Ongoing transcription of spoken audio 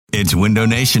It's Window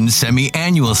Nation's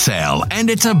semi-annual sale, and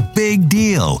it's a big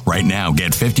deal. Right now,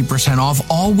 get 50% off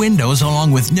all windows along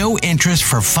with no interest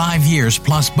for 5 years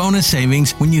plus bonus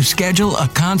savings when you schedule a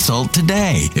consult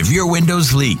today. If your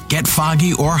windows leak, get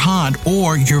foggy or hot,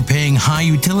 or you're paying high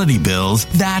utility bills,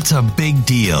 that's a big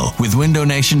deal. With Window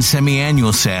Nation's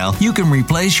semi-annual sale, you can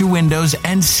replace your windows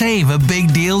and save a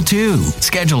big deal too.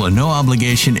 Schedule a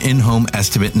no-obligation in-home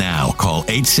estimate now. Call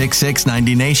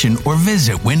 866-90-NATION or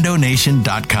visit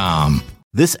windownation.com.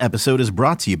 This episode is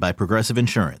brought to you by Progressive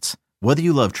Insurance. Whether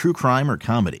you love true crime or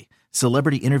comedy,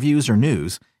 celebrity interviews or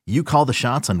news, you call the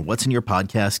shots on what's in your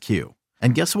podcast queue.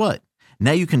 And guess what?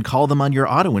 Now you can call them on your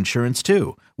auto insurance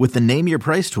too with the Name Your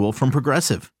Price tool from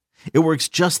Progressive. It works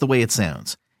just the way it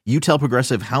sounds. You tell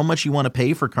Progressive how much you want to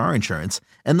pay for car insurance,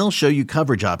 and they'll show you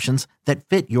coverage options that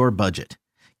fit your budget.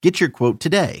 Get your quote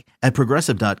today at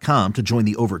Progressive.com to join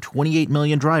the over 28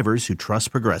 million drivers who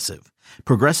trust Progressive.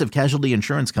 Progressive Casualty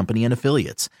Insurance Company and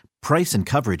Affiliates. Price and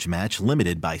coverage match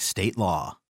limited by state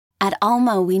law. At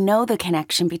Alma, we know the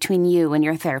connection between you and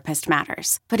your therapist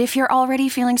matters. But if you're already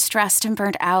feeling stressed and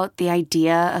burnt out, the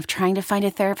idea of trying to find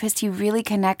a therapist you really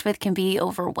connect with can be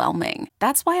overwhelming.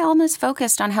 That's why Alma's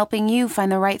focused on helping you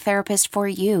find the right therapist for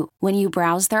you. When you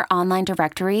browse their online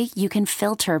directory, you can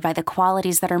filter by the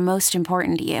qualities that are most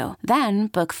important to you. Then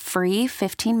book free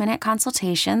 15-minute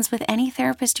consultations with any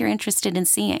therapist you're interested in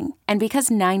seeing. And because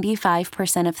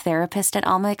 95% of therapists at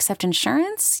Alma accept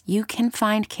insurance, you can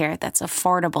find care that's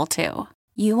affordable too.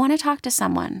 You want to talk to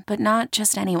someone, but not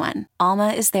just anyone. Alma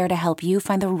is there to help you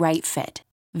find the right fit.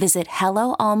 Visit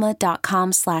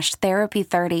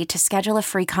helloalma.com/therapy30 to schedule a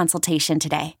free consultation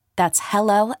today. That's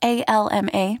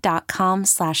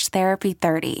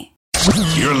helloalma.com/therapy30.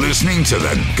 You're listening to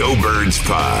the Go Birds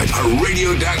Pod, a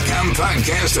radio.com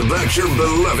podcast about your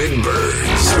beloved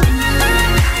birds.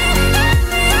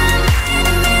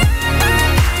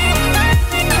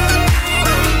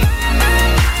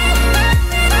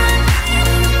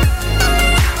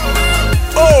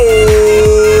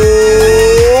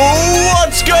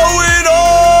 What's going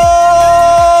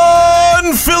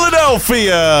on,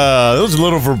 Philadelphia? There was a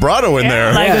little vibrato in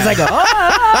there. Like, it's like,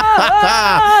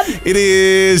 It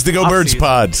is the Go Birds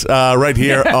Pod right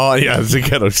here.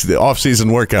 It's the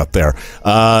off-season workout there.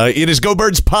 It is Go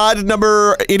Birds Pod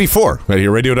number 84 right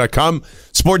here, radio.com,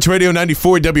 Sports Radio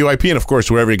 94 WIP, and of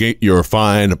course, wherever you get your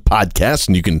fine podcasts,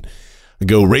 and you can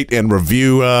go rate and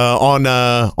review on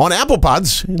Apple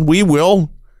Pods, and we will.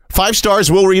 5 stars,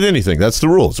 we'll read anything. That's the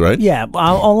rules, right? Yeah,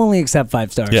 I'll only accept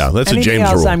 5 stars. Yeah, that's Anything a James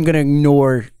else, rule. I'm going to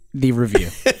ignore the review.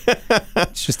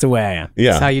 It's just the way I am.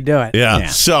 Yeah. That's how you do it. Yeah.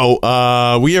 So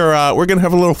we're going to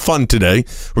have a little fun today.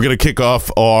 We're going to kick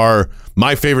off our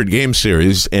My Favorite Game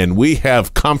series, and we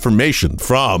have confirmation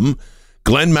from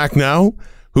Glenn Macnow,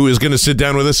 who is going to sit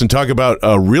down with us and talk about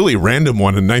a really random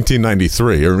one in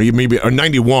 1993 or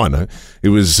 91. It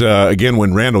was, again,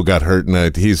 when Randall got hurt,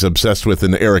 and he's obsessed with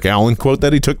an Eric Allen quote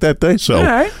that he took that day.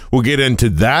 So we'll get into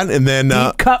that. And then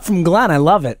deep cut from Glenn. I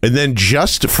love it. And then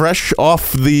just fresh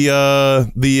off the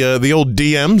old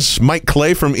DMs, Mike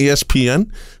Clay from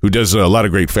ESPN, who does a lot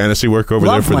of great fantasy work over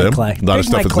there for Mike them. Clay. A lot of Big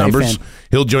stuff Mike with Clay numbers. fan.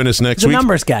 He'll join us next He's week. a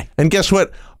numbers guy. And guess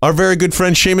what? Our very good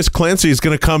friend Seamus Clancy is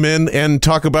going to come in and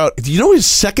talk about, do you know his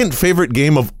second favorite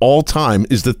game of all time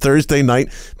is the Thursday night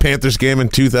Panthers game in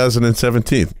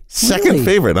 2017? Second Really?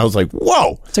 favorite. I was like,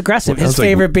 whoa. It's aggressive. I was His like,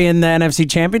 favorite being the NFC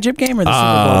Championship game or the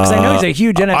Super Bowl? Because I know he's a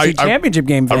huge NFC Championship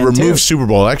game fan, I removed too. Super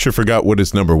Bowl. I actually forgot what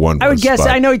his number one was. I would guess. but-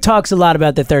 I know he talks a lot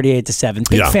about the 38-7.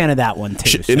 Big Yeah. fan of that one,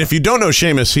 too. And if you don't know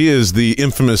Seamus, he is the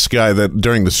infamous guy that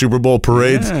during the Super Bowl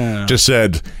parade just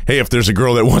said, hey, if there's a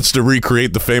girl that wants to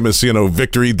recreate the famous,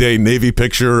 Victory Day Navy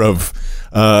picture of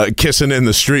kissing in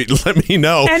the street, let me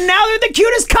know. And now they're the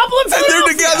cutest couple in And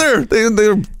Philadelphia. they're together.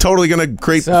 They're totally going to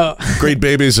create great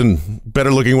babies and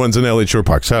better looking ones in LA Shore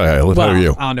Parks. How are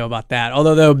you? I don't know about that.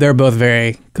 Although they're both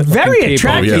very good-looking Very people.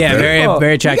 attractive. Yeah, very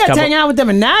attractive You got to couple. hang out with them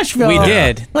in Nashville. We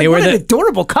did. Like, what an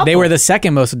adorable couple. They were the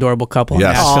second most adorable couple in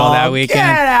Yes. Nashville Aw, that weekend.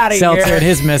 get outta Seltzer here. and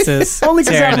his missus. Only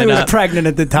because tearing Emily it was up. pregnant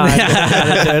at the time.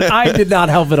 I did not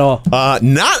help at all.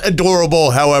 Not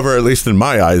adorable, however, at least in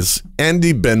my eyes,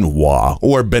 Andy Benoit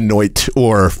or Benoit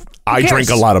or I drink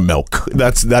a lot of milk.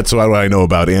 That's what I know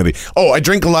about Andy. Oh, I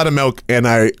drink a lot of milk, and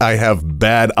I have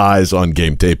bad eyes on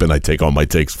game tape, and I take all my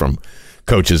takes from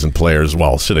coaches and players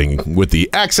while sitting with the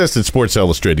access that Sports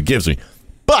Illustrated gives me.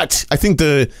 But I think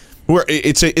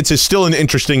it's still an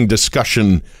interesting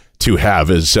discussion to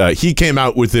have. As he came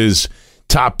out with his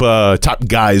top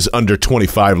guys under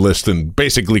 25 list and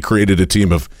basically created a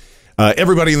team of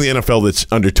everybody in the NFL that's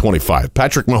under 25.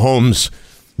 Patrick Mahomes,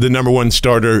 the number one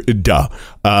starter,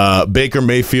 Baker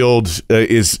Mayfield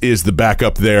is the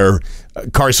backup there.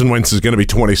 Carson Wentz is going to be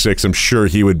 26, I'm sure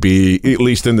he would be at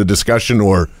least in the discussion,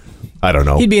 or I don't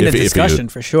know. He'd be in the discussion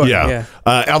for sure. Yeah.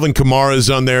 Alvin Kamara is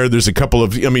on there. There's a couple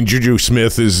of, Juju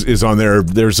Smith is on there.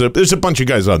 There's a bunch of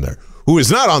guys on there. Who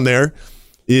is not on there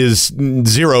is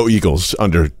 0 Eagles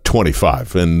under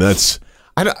 25. And that's,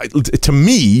 to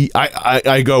me,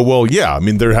 I go, well, yeah,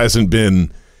 there hasn't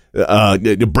been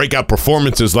breakout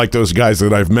performances like those guys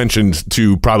that I've mentioned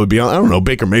to probably be on. I don't know,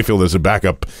 Baker Mayfield as a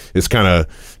backup is kind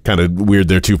of weird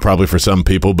there too, probably for some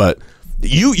people, but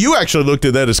you actually looked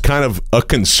at that as kind of a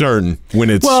concern when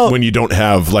when you don't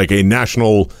have like a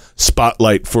national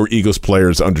spotlight for Eagles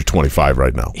players under 25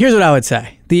 right now. Here's what I would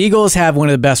say. The Eagles have one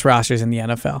of the best rosters in the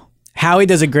NFL. Howie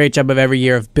does a great job of every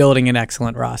year of building an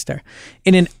excellent roster.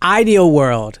 In an ideal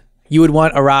world, you would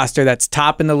want a roster that's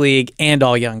top in the league and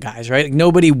all young guys, right? Like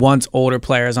nobody wants older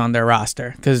players on their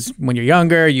roster because when you're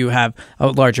younger, you have a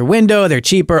larger window, they're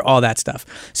cheaper, all that stuff.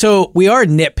 So we are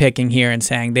nitpicking here and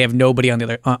saying they have nobody on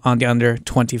the under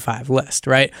 25 list,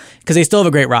 right? Because they still have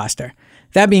a great roster.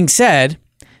 That being said,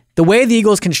 the way the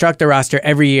Eagles construct their roster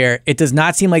every year, it does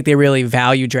not seem like they really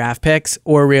value draft picks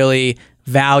or really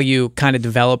value kind of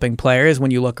developing players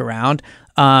when you look around.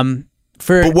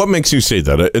 But what makes you say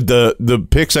that? The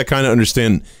picks I kind of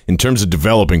understand in terms of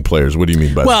developing players. What do you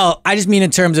mean by that? Well, I just mean in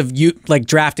terms of you like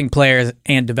drafting players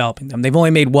and developing them. They've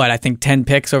only made, I think 10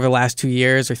 picks over the last 2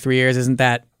 years or 3 years. Isn't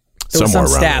that there was some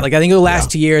stat? There. Like I think in the last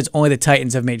 2 years, only the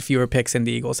Titans have made fewer picks than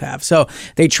the Eagles have. So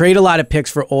they trade a lot of picks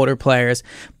for older players.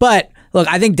 But look,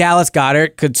 I think Dallas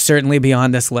Goedert could certainly be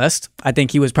on this list. I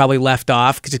think he was probably left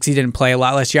off because he didn't play a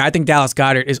lot last year. I think Dallas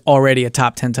Goedert is already a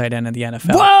top 10 tight end in the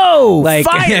NFL. Whoa!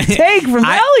 Fire take from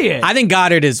Elliott. I think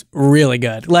Goddard is really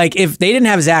good. Like if they didn't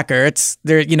have Zach Ertz,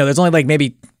 there's only like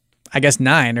maybe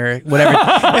 9 or whatever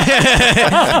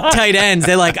tight ends.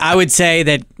 I would say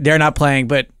that they're not playing,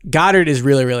 but Goddard is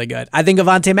really, really good. I think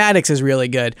Avonte Maddox is really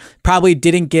good. Probably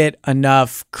didn't get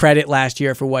enough credit last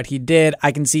year for what he did.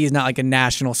 I can see he's not like a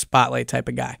national spotlight type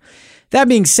of guy. That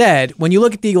being said, when you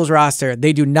look at the Eagles roster,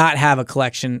 they do not have a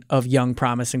collection of young,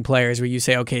 promising players where you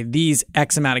say, okay, these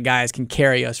X amount of guys can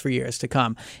carry us for years to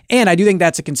come. And I do think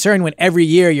that's a concern when every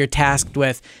year you're tasked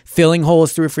with filling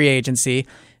holes through free agency,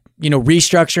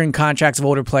 restructuring contracts of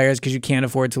older players because you can't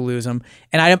afford to lose them.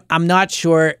 And I'm not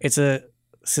sure it's a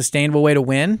sustainable way to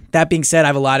win. That being said, I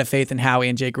have a lot of faith in Howie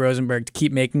and Jake Rosenberg to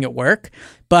keep making it work.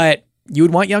 But you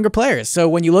would want younger players. So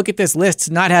when you look at this list,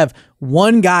 to not have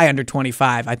one guy under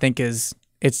 25, I think it's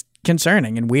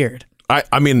concerning and weird.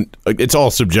 I mean, it's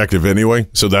all subjective anyway.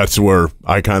 So that's where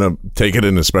I kind of take it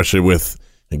in, especially with,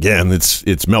 again,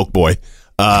 it's Milk Boy.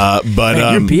 But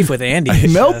man, your beef with Andy,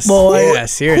 Milk Boy. Yeah,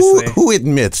 seriously. Who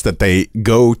admits that they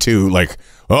go to like,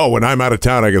 when I'm out of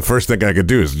town, the first thing I could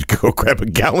do is go grab a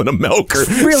gallon of milk or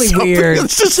really something. Weird.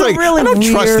 It's just like really I don't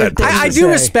trust that person. I do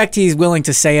respect he's willing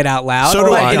to say it out loud. So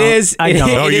do I. I don't.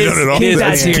 No, you don't at all. Keep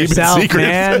that to yourself,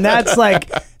 man. That's like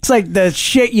it's like the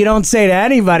shit you don't say to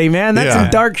anybody, man. That's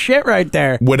some dark shit right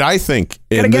there. What I think,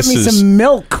 gotta get me some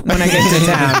milk when I get to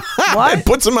town. What?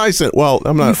 Put some ice in. Well,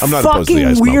 I'm not opposed to the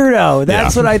ice fucking weirdo. Milk.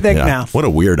 That's what I think now. What a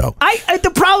weirdo.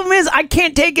 The problem is I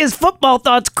can't take his football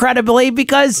thoughts credibly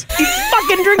because he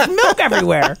fucking drinks milk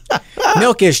everywhere.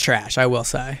 Milk is trash, I will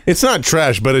say. It's not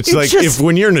trash, but it's like just, if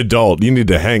when you're an adult, you need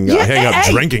to hang up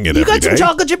drinking it every day. You got some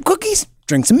chocolate chip cookies?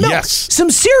 Drink some milk. Yes. Some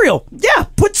cereal. Yeah,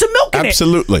 put some milk in it.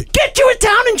 Absolutely. Get to a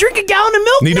town and drink a gallon of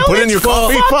milk. Need to put in your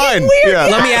coffee? Fine. Weird. Yeah.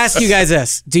 Let me ask you guys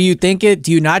this. Do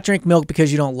you not drink milk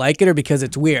because you don't like it or because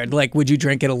it's weird? Like, would you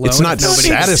drink it alone? It's not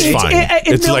satisfying.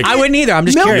 It's like I wouldn't either. I'm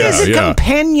just curious. Milk is a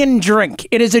companion drink.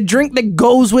 It is a drink that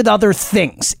goes with other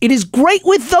things. It is great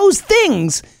with those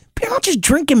things. You're not just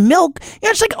drinking milk.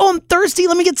 You're just like, I'm thirsty.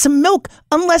 Let me get some milk.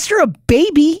 Unless you're a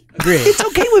baby. Agreed. It's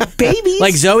okay with babies.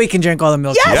 Like Zoe can drink all the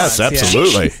milk. Yes,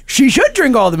 absolutely. She should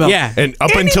drink all the milk. Yeah. And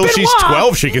up until she's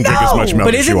 12, she can drink as much milk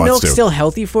but as she wants to. But isn't milk still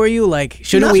healthy for you? Like,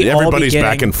 shouldn't we all be Everybody's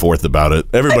back and forth about it.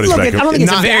 Everybody's back and forth.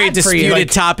 It's a very disputed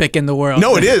topic in the world.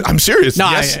 No, it is. I'm serious. No,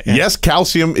 yes,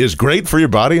 calcium is great for your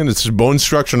body and it's bone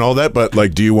structure and all that, but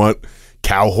like, do you want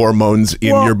cow hormones in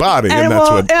your body? And that's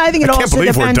what I think it also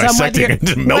depends on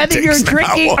whether you're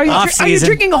drinking. Are you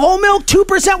drinking a whole milk, 2%,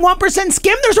 1%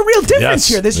 skim? There's a real difference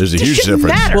here. There's a huge difference.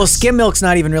 Matters. Well, skim milk's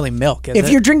not even really milk, is if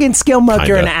you're drinking skim milk,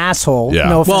 you're an asshole. Yeah.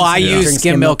 No I use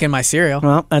skim milk in my cereal.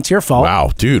 Well, that's your fault.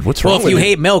 Wow, dude, what's wrong with you? Well, if you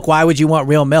hate milk, why would you want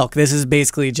real milk? This is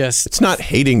basically just... It's not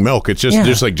hating milk. It's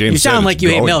just like James said. You sound like you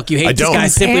hate milk. You hate this guy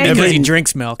simply because he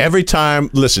drinks milk. Every time,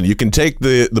 listen, you can take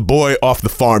the boy off the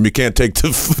farm. You can't take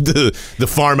the the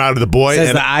farm out of the boy. Says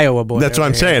and the Iowa boy. That's what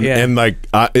I'm over saying. here. Yeah. And like,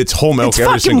 it's whole milk It's every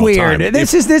fucking single weird. time.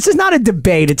 This is not a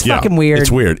debate. It's fucking weird.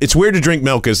 It's weird. It's weird to drink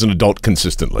milk as an adult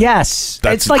consistently. Yes.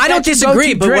 That's- It's like I don't that's your disagree,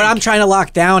 go-to but drink. what I'm trying to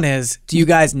lock down is: do you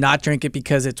guys not drink it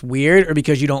because it's weird or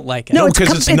because you don't like it? No, because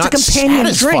it's it's a not companion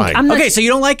drink. satisfying. I'm not, Okay, so you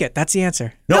don't like it. That's the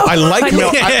answer. No, I like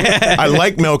milk. I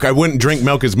like milk. I wouldn't drink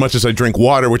milk as much as I drink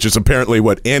water, which is apparently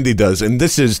what Andy does. And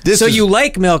this is. So you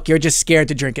like milk? You're just scared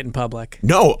to drink it in public.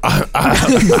 No, I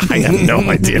have no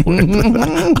idea.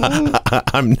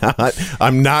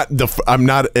 I'm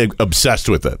not obsessed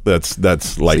with it.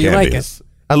 That's like So you Andy like is.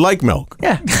 I like milk.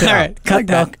 yeah. All right, cut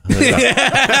that.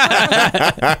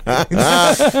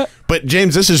 But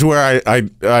James, this is where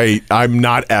I'm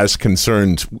not as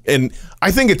concerned, and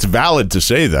I think it's valid to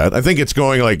say that. I think it's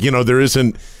going like, there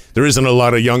isn't a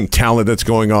lot of young talent that's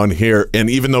going on here, and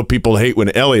even though people hate when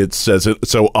Elliott says it,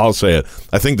 so I'll say it.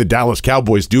 I think the Dallas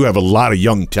Cowboys do have a lot of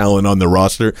young talent on the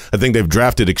roster. I think they've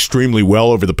drafted extremely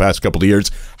well over the past couple of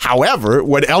years. However,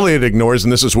 what Elliott ignores,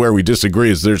 and this is where we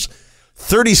disagree, is there's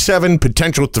 37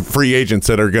 potential free agents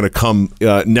that are going to come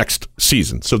next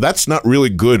season. So that's not really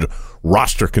good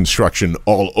roster construction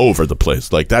all over the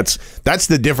place. Like that's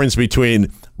the difference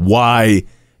between why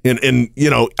and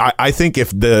I think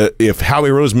if Howie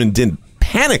Roseman didn't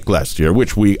panic last year,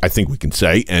 which I think we can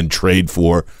say, and trade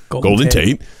for Golden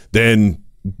Tate, then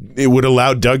it would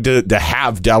allow Doug to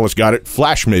have Dallas Goedert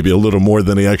flash maybe a little more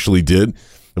than he actually did.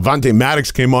 Avonte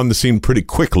Maddox came on the scene pretty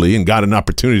quickly and got an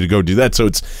opportunity to go do that. So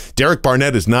it's Derek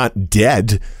Barnett is not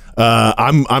dead.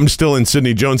 I'm still in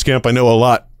Sidney Jones camp. I know a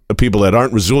lot of people that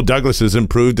aren't. Rasul Douglas has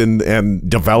improved and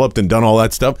developed and done all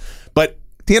that stuff. But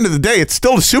at the end of the day, it's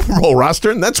still a Super Bowl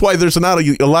roster, and that's why there's not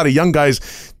a lot of young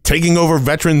guys taking over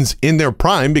veterans in their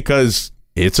prime, because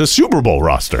it's a Super Bowl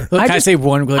roster. Look, can I say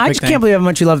one really quick I just thing? can't believe how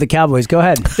much you love the Cowboys. Go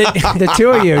ahead. The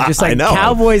two of you, just like I know.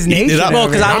 Cowboys Eat it Nation. up. Well,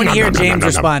 because I No, want to no, hear no, no, James' no.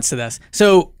 response to this.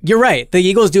 So you're right. The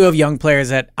Eagles do have young players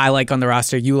that I like on the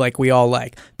roster. You like, we all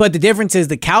like. But the difference is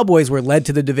the Cowboys were led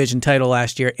to the division title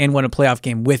last year and won a playoff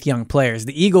game with young players.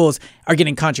 The Eagles are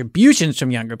getting contributions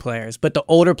from younger players, but the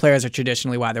older players are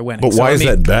traditionally why they're winning. But why is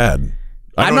that bad?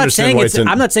 I I'm don't not understand saying why it's.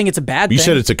 I'm not saying it's a bad You thing.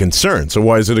 said it's a concern. So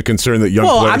why is it a concern that young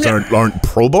Well, players aren't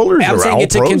Pro Bowlers I'm or saying all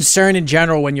it's pros? a concern in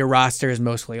general when your roster is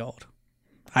mostly old.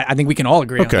 I think we can all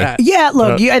agree on that. Yeah,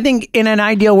 look, I think in an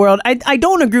ideal world, I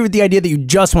don't agree with the idea that you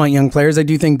just want young players. I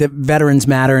do think that veterans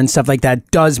matter and stuff like that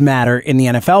does matter in the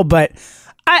NFL. But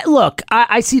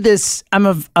I see this. I'm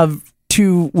of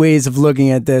two ways of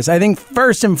looking at this. I think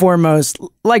first and foremost,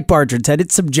 like Bartred said,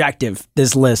 it's subjective,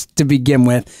 this list to begin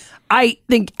with. I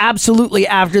think absolutely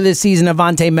after this season,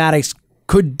 Avonte Maddox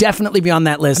could definitely be on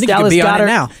that list. I think Dallas he could be on it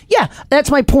now. Yeah,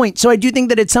 that's my point. So I do think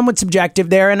that it's somewhat subjective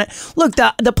there. And look,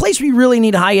 the place we really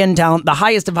need high-end talent, the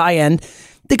highest of high-end,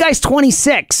 the guy's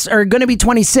 26 or going to be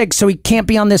 26, so he can't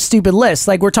be on this stupid list.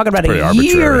 Like, we're talking about pretty a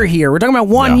year arbitrary. here. We're talking about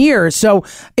 1 year. So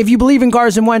if you believe in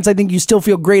Carson Wentz, I think you still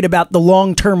feel great about the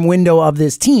long-term window of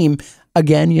this team.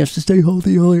 Again, you have to stay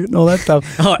healthy, Elliott, and all that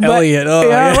stuff. Elliott. Oh,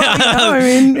 yeah. Well, I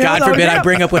mean, God forbid I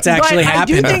bring up what's actually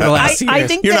happened in the last year. I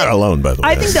think You're that, not alone, by the way.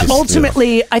 I think It's that just,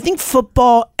 ultimately, I think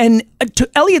football, and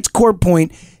to Elliott's core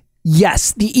point,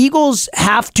 yes, the Eagles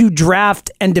have to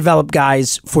draft and develop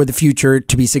guys for the future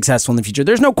to be successful in the future.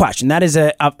 There's no question. That is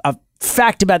a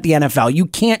fact about the NFL. You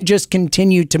can't just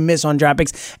continue to miss on draft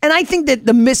picks. And I think that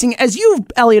the missing, as you,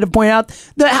 Elliott, have pointed out,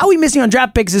 the Howie missing on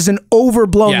draft picks is an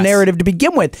overblown narrative to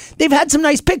begin with. They've had some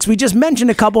nice picks. We just mentioned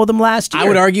a couple of them last year. I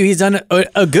would argue he's done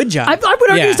a good job. I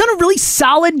would argue he's done a really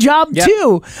solid job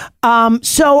too.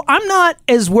 So I'm not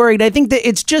as worried. I think that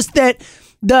it's just that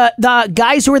the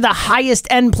guys who are the highest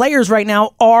end players right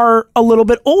now are a little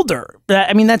bit older.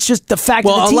 I mean, that's just the fact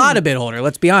of the team. A lot a bit older,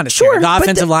 let's be honest. Sure, here. The but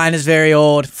offensive line is very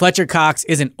old. Fletcher Cox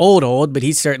isn't old, but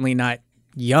he's certainly not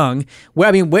young. Well,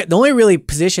 I mean, the only really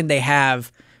position they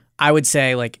have, I would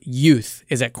say, like youth,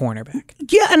 is at cornerback.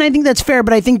 Yeah, and I think that's fair,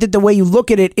 but I think that the way you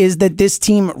look at it is that this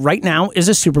team right now is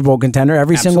a Super Bowl contender.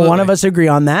 Every single one of us agree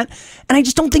on that. And I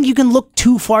just don't think you can look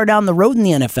too far down the road in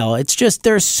the NFL. It's just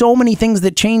there's so many things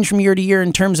that change from year to year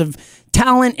in terms of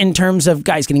talent, in terms of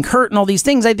guys getting hurt and all these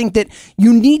things. I think that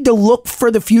you need to look for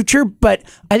the future, but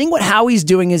I think what Howie's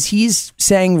doing is he's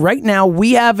saying right now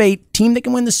we have a team that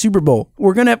can win the Super Bowl.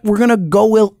 We're gonna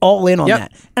go all in on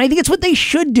that. And I think it's what they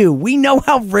should do. We know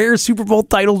how rare Super Bowl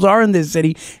titles are in this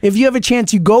city. If you have a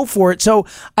chance, you go for it. So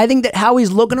I think that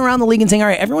Howie's looking around the league and saying, all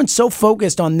right, everyone's so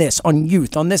focused on this, on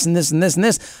youth, on this and this and this and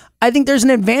this. I think there's an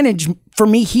advantage for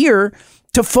me here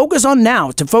to focus on now,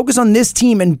 to focus on this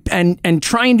team and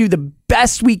try and do the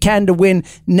best we can to win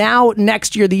now,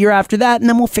 next year, the year after that, and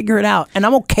then we'll figure it out. And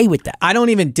I'm okay with that. I don't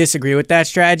even disagree with that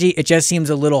strategy. It just seems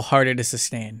a little harder to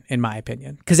sustain, in my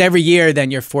opinion. Because every year, then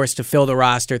you're forced to fill the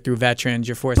roster through veterans.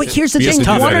 You're forced. But here's the You have thing: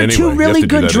 to do one that or two anyway. You really have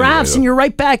to do good that drafts, anyway, and you're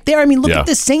right back there. I mean, look Yeah. at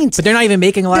the Saints. But they're not even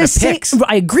making a lot of The picks.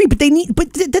 I agree, but they need.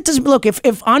 But that doesn't look. If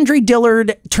Andre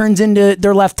Dillard turns into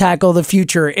their left tackle of the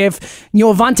future, if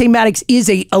Avonte Maddox is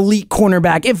a elite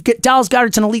cornerback, if Dallas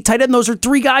Goedert's an elite tight end, those are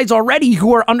three guys already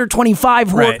who are under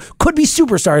 25 who could be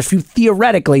superstars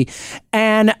theoretically.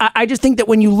 And I just think that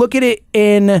when you look at it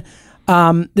in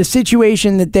the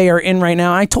situation that they are in right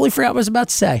now, I totally forgot what I was about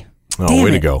to say. Oh, Damn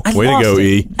way to it. go. I Way to lost go, it.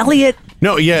 E. Elliot.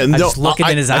 No, yeah, no. just looking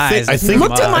in his eyes. I think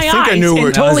Looked in my I think eyes I knew and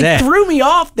what totally That was it. threw me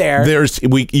off there.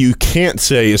 you can't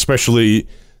say, especially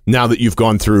now that you've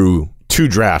gone through two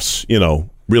drafts,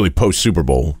 really post Super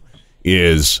Bowl,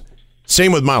 is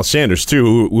same with Miles Sanders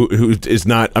too, who is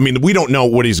not. I mean, we don't know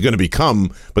what he's going to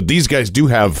become, but these guys do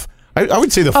have. I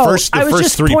would say the first I was first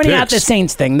just three pointing picks. out the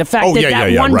Saints thing. The fact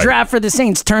that one right. draft for the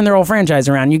Saints turned their whole franchise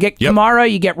around. You get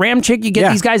Kamara, you get Ramchick, you get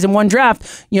these guys in one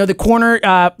draft. The corner,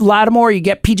 Lattimore, you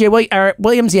get PJ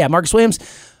Williams, Marcus Williams.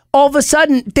 All of a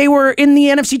sudden, they were in the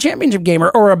NFC Championship game,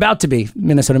 or about to be,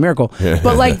 Minnesota Miracle.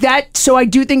 But like that, so I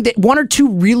do think that one or two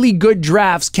really good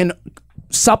drafts can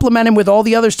supplement him with all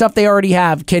the other stuff they already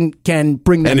have, can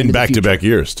bring them and in into the future. back-to-back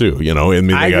years too. I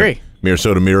mean, I agree.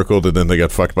 Minnesota Miracle, and then they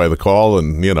got fucked by the call,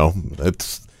 and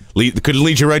it could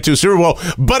lead you right to a Super Bowl,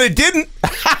 but it didn't.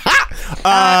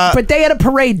 But they had a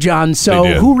parade, John. So They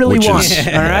did, who really which won? is-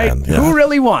 All right, Man, yeah. who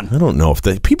really won? I don't know if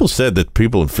people said that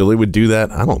people in Philly would do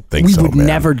that. I don't think We so. would man.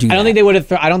 never do that. I don't think they would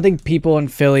have. I don't think people in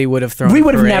Philly would have thrown. We a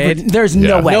would have parade. never. There's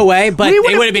no Yeah. way. No way, but We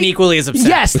they would have been equally as upset.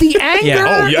 Yes, the anger,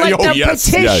 Oh, yeah. like Oh, the yes.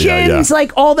 petitions, Yeah.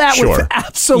 like all that would Sure.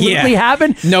 absolutely Yeah.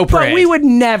 happen. No But parade. we would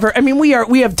never. I mean, we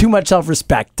have too much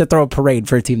self-respect to throw a parade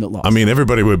for a team that lost. I mean,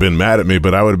 everybody would have been mad at me,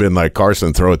 but I would have been like,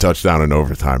 Carson, throw a touchdown in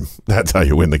overtime. That's how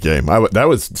you win the game. That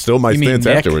was still my You mean stance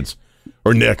Nick? afterwards.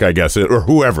 Or Nick, I guess, or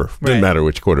whoever. Didn't Right. matter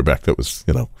which quarterback that was,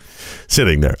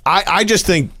 sitting there. I just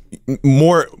think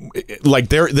more like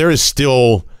there is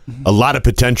still a lot of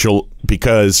potential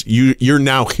because you're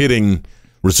now hitting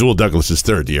Rasul Douglas's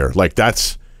third year. Like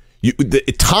that's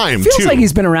time feels too. like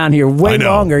he's been around here way I know.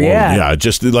 longer. Well, Yeah. yeah.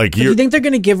 Just like Do you think they're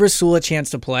going to give Rasul a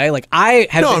chance to play? Like I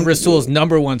have been Rasul's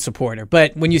number one supporter,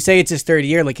 but when you say it's his third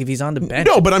year, like if he's on the bench,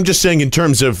 No, but I'm just saying in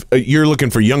terms of you're looking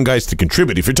for young guys to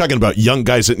contribute. If you're talking about young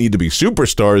guys that need to be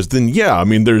superstars, then yeah, I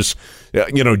mean, there's,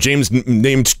 James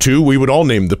named two. We would all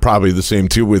name probably the same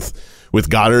two with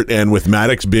Goddard and with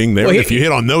Maddox being there. Well, If you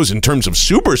hit on those in terms of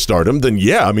superstardom, then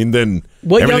yeah, I mean, then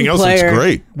what everything young else player? is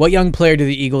great. What young player do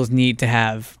the Eagles need to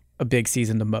have a big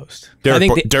season the most?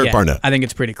 Derek Barnett. I think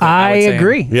it's pretty clear. I would say.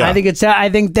 agree. Yeah. I think it's. I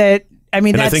think that. I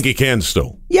mean, And I that's, think he can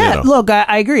still. Yeah, look,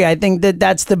 I agree. I think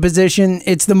that's the position.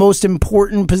 It's the most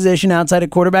important position outside of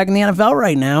quarterback in the NFL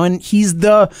right now, and he's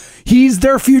their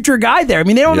future guy there. I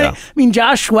mean, they don't. Yeah. I mean,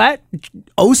 Josh Sweat,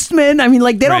 Ostman. I mean,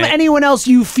 like they don't Right. have anyone else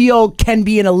you feel can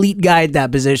be an elite guy at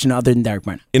that position other than Derek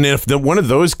Barnett. And if one of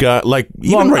those guys, like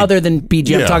even right, Other than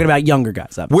BG, I'm Yeah. talking about younger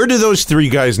guys. where do those three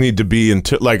guys need to be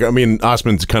until? Like, I mean,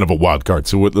 Osman's kind of a wild card.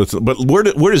 So, but where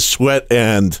does Sweat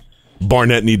and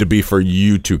Barnett need to be for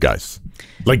you two guys?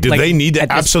 Like, do Like, they need to at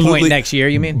this absolutely point next year?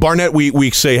 You mean Barnett? We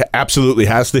say absolutely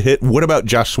has to hit. What about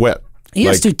Josh Sweat? He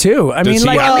has to too. I does mean, he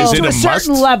like have- is to it a a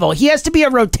certain must? level, he has to be a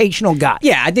rotational guy.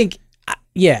 Yeah, I think.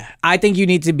 Yeah, I think you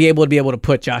need to be able to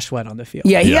put Josh Sweat on the field.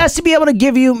 Yeah, he Yeah. has to be able to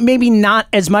give you maybe not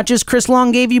as much as Chris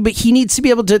Long gave you, but he needs to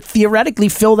be able to theoretically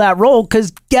fill that role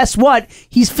because guess what?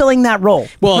 He's filling that role.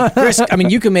 Well, Chris, I mean,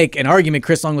 you can make an argument.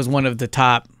 Chris Long was one of the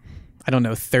top,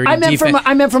 30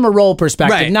 I meant from a role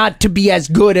perspective, Right. not to be as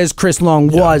good as Chris Long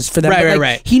was for them. Right, but, right, like,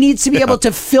 right. He needs to be able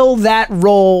to fill that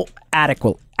role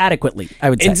adequately, I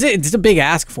would say. It's a big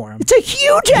ask for him. It's a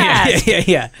huge ask.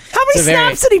 Yeah. How many It's a very-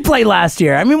 snaps did he play last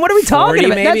year? I mean, what are we talking 40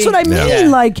 about? That's maybe? what I mean. Yeah.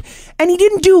 Like, and he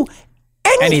didn't do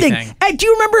anything. Anything. Hey, do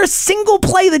you remember a single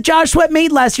play that Josh Sweat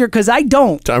made last year? Because I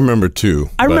don't. I remember two.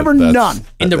 I but remember that's- none.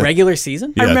 in the regular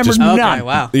season? Yeah, I remember just- none. Okay,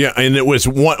 wow. Yeah, and it was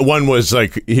one was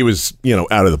like he was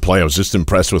out of the play. I was just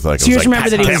impressed with like. So you I just was like, remember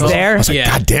that he "God was damn." there? I was like, Yeah.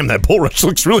 God damn, that bull rush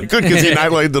looks really good because he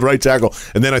annihilated the right tackle,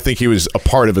 and then I think he was a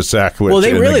part of a sack. Which, Well,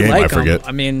 they in really the game, like I forget. him.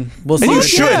 I mean, we'll see. And you what it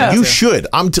should. turns out You to. should.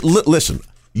 Listen.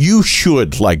 You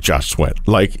should like Josh Sweat.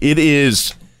 Like it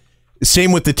is.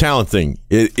 Same with the talent thing.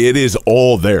 It is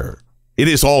all there. It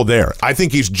is all there. I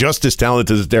think he's just as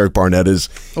talented as Derek Barnett is.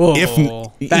 Oh,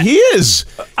 if that- he is,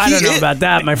 I don't know about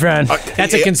that, my friend.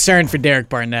 That's a concern for Derek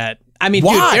Barnett. I mean,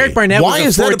 Why? dude, Derek Barnett Why was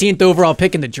is the that a- 14th overall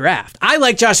pick in the draft. I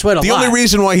like Josh Sweat a the lot. only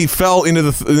reason why he fell into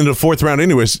the fourth round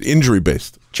anyway is injury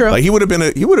based. True. Like he would have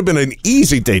been an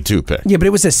easy day 2 pick. Yeah, but it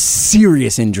was a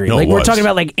serious injury. No, like it we're was. talking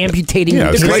about like amputating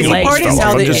Yeah, his it's legs. like- Part is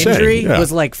how I'm the just saying, injury yeah.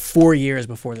 was like 4 years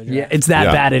before the draft. Yeah, it's that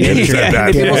Yeah. bad an It's injury. that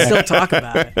bad. People Yeah. still talk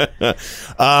about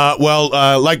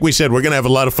it. Like we said, we're going to have a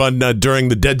lot of fun during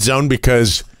the Dead Zone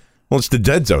because, well, it's the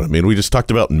Dead Zone. I mean, we just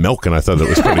talked about milk, and I thought that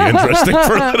was pretty interesting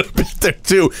for a little bit there,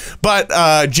 too. But,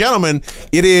 gentlemen,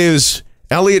 it is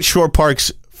Elliott Shore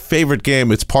Park's favorite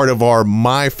game. It's part of our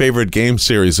My Favorite Game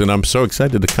series, and I'm so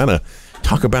excited to kind of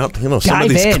talk about, some of Dive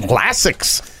these in.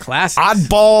 classics. Classics.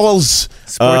 Oddballs.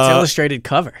 Sports Illustrated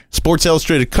cover. Sports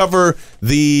Illustrated cover.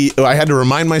 I had to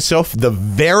remind myself the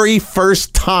very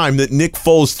first time that Nick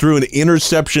Foles threw an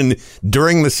interception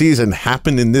during the season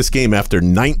happened in this game after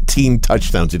 19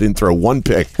 touchdowns. He didn't throw one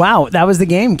pick. Wow, that was the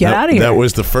game. Get out of here. That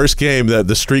was the first game that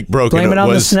the streak broke. Blame and it on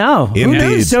the was snow. Who Indeed.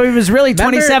 knew? So he was really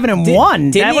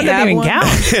 27-1. didn't That he wouldn't have even one?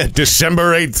 count.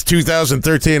 December 8th,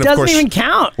 2013. Of Doesn't course, even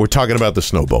count. we're talking about the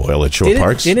Snow Bowl, Elliott Shore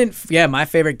Parks. My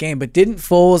favorite game. But didn't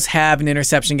Foles have an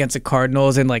interception against the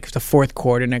Cardinals in like the fourth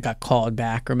quarter and it got called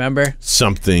back? Remember?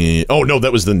 Something. Oh no,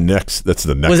 that was the next. That's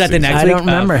the next. Was that the season. next I week? don't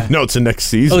remember. Okay. No, it's the next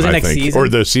season. Oh, was it I next think. season? Or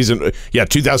the season? Yeah,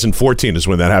 2014 is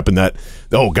when that happened. That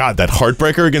that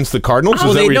heartbreaker against the Cardinals. Oh,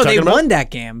 is that what you're they talking about? won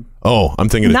that game. Oh, I'm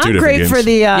thinking of Not two different great games. for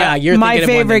the Yeah, you're my thinking of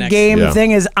one the favorite next- game Yeah.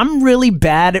 thing is I'm really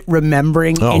bad at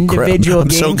remembering Oh, individual crap. I'm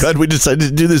games. so glad we decided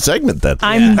to do this segment then.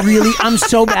 I'm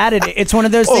so bad at it. It's one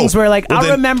of those things where like well I'll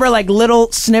then- remember like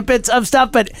little snippets of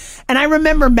stuff, and I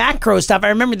remember macro stuff. I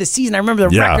remember the season. I remember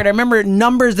the Yeah. record. I remember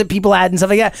numbers that people had and stuff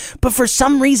like that. But for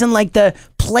some reason, like the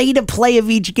play of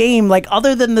each game, like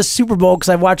other than the Super Bowl, because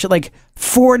I've watched it like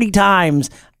 40 times,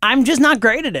 I'm just not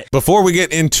great at it. Before we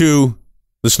get into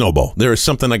the Snow Bowl, there is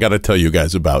something I got to tell you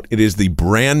guys about. It is the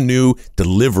brand new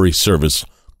delivery service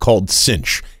called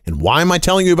Cinch. And why am I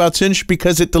telling you about Cinch?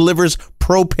 Because it delivers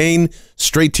propane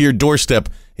straight to your doorstep,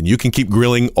 and you can keep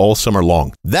grilling all summer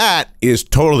long. That is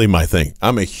totally my thing.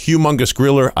 I'm a humongous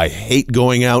griller. I hate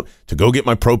going out to go get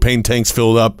my propane tanks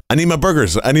filled up. I need my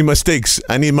burgers. I need my steaks.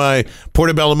 I need my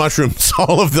portobello mushrooms,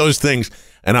 all of those things.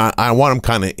 And I want them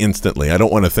kind of instantly. I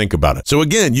don't want to think about it. So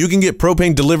again, you can get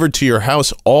propane delivered to your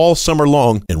house all summer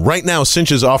long. And right now,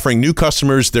 Cinch is offering new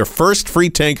customers their first free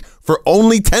tank for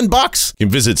only $10. You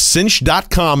can visit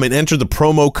cinch.com and enter the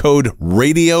promo code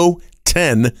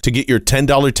RADIO10 to get your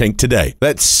 $10 tank today.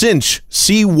 That's Cinch,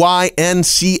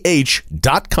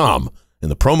 CYNCH.com. And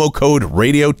the promo code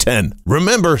RADIO10.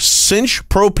 Remember, Cinch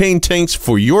propane tanks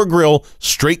for your grill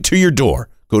straight to your door.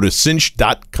 Go to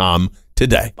cinch.com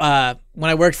today. When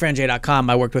I worked for NJ.com,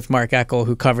 I worked with Mark Eckel,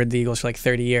 who covered the Eagles for like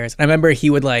 30 years. And I remember he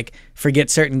would like forget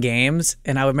certain games,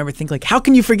 and I would remember think like, how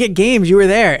can you forget games? You were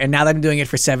there. And now that I'm doing it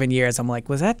for 7 years, I'm like,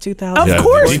 was that 2000? Of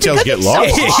course, the details get because lost.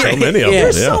 it's So many of them.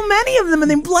 There's Yeah. so many of them, and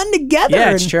they blend together.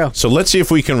 Yeah, it's and- true. So let's see if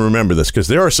we can remember this, because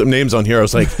there are some names on here. I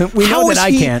was like, We know how that is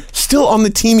I he can't. still on the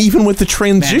team even with the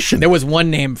transition? There was one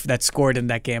name that scored in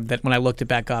that game that when I looked it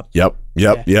back up. Yep.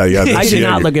 Yeah. I That's- did yeah,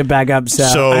 not you- look it back up, so,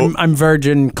 So- I'm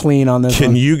virgin clean on this Can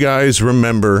one. you guys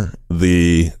remember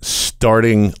the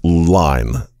starting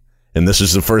line? And this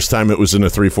is the first time it was in a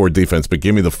 3-4 defense, but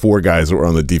give me the 4 guys that were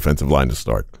on the defensive line to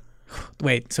start.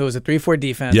 Wait, so it was a 3-4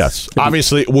 defense. Yes.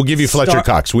 Obviously, we'll give you Fletcher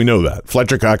Cox. We know that.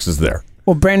 Fletcher Cox is there.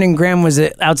 Well, Brandon Graham was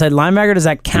it outside linebacker? Does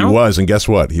that He count? was, and guess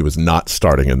what? He was not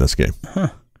starting in this game.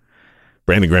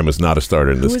 Brandon Graham was not a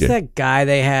starter in Who this was game. that guy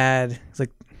they had? It's like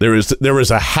There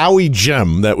was a Howie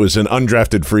Gem that was an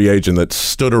undrafted free agent that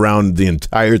stood around the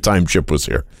entire time Chip was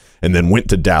here, and then went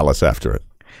to Dallas after it.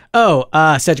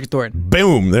 Cedric Thornton.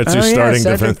 Boom! That's your starting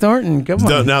Cedric defense. Thornton. Good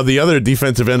one. Now the other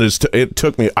defensive end is. It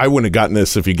took me. I wouldn't have gotten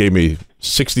this if you gave me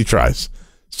 60 tries.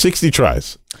 60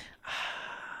 tries.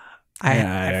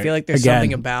 I feel like there's Again,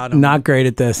 something about him. not great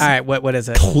at this. All right, what is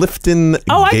it? Clifton.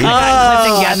 Oh, I Gates. got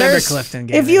Clifton I remember Gathers. Clifton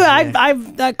If you, Gathers,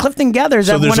 I've Clifton Gathers.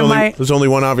 So one there's of only, my there's only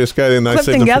one obvious guy, and I said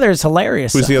Clifton Gathers is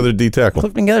hilarious. Who's the other D tackle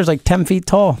Clifton Gathers like 10 feet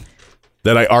tall.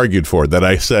 that I argued for? That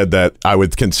I said that I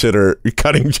would consider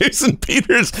cutting Jason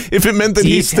Peters if it meant that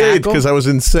he stayed D-tackle? because I was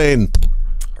insane.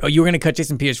 Oh, you were going to cut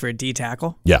Jason Peters for a D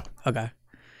tackle? Yeah. Okay.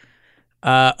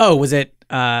 Was it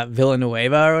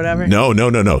Villanueva or whatever?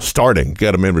 No. Starting.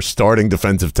 Got to remember, starting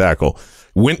defensive tackle.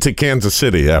 Went to Kansas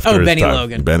City after his Benny time.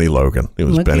 Logan. Benny Logan. It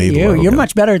was Look Benny at you. Logan. You're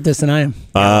much better at this than I am.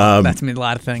 That's mean a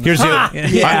lot of things. Here's the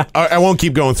Yeah. I won't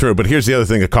keep going through it, but here's the other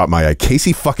thing that caught my eye.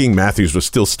 Casey fucking Matthews was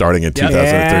still starting in 2013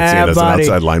 Yeah, as buddy.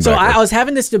 an outside linebacker. So I was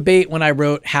having this debate when I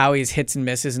wrote Howie's hits and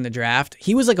misses in the draft.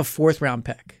 He was like a 4th round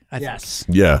pick. I think. Yes.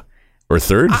 yeah. Or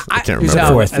third? I can't he was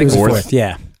remember. fourth. He was Fourth. fourth.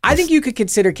 Yeah. I think you could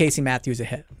consider Casey Matthews a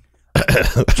hit.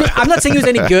 I'm not saying he was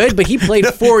any good, but he played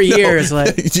 4 years.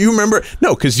 Like, do you remember?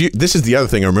 No, because this is the other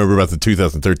thing I remember about the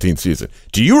 2013 season.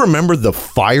 Do you remember the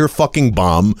fire fucking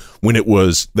bomb when it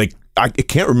was like? I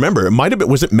can't remember. It might have been.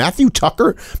 Was it Matthew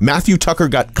Tucker? Matthew Tucker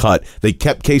got cut. They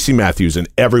kept Casey Matthews, and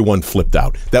everyone flipped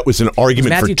out. That was an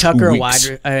argument Matthew for 2 Tucker, weeks.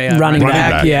 Running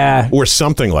back, yeah, or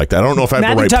something like that. I don't know if I have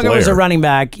Matthew the right Tucker player. was a running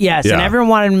back, yes, Yeah. and everyone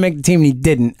wanted him to make the team, and he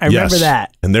didn't. I remember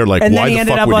that. And they're like, and why then he the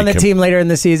ended fuck up would on he the team later in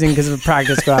the season because of a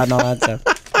practice squad and all that stuff.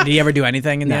 Did he ever do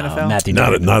anything in the NFL? Matthew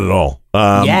Not Tucker. at all.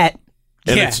 Yet.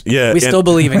 And Yeah. it's- yeah, We and- still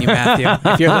believe in you, Matthew,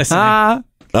 if you're listening.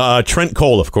 Trent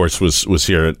Cole, of course, was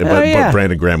here, but yeah.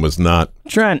 Brandon Graham was not.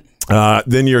 Trent.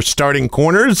 Then your starting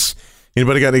corners.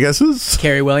 Anybody got any guesses?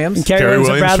 Kerry Williams. Kerry Williams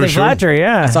and Williams, Bradley for sure. Fletcher,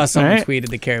 yeah. I saw someone Right. tweeted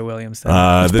the Kerry Williams thing.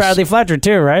 It's Bradley Fletcher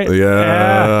too, right?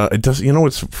 Yeah, it does. You know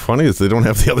what's funny is they don't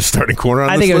have the other starting corner on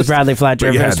I this think it was list, Bradley Fletcher but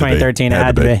if you it was had to be. 2013. It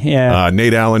had to be. Yeah.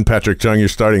 Nate Allen, Patrick Chung, your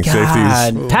starting safeties.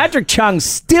 God, Patrick Chung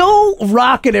still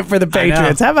rocking it for the I know.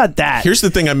 Patriots. How about that? Here's the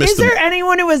thing I missed. Is there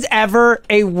anyone who was ever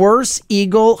a worse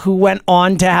Eagle who went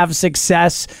on to have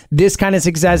success, this kind of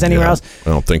success anywhere else?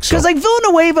 I don't think so. Because like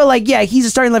Villanueva, like he's a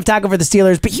starting left tackle for the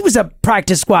Steelers, but he was a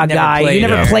practice squad Never guy. played He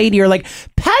never here. played here. Like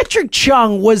Patrick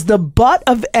Chung was the butt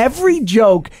of every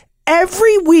joke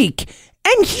every week.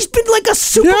 And he's been like a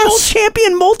Super Bowl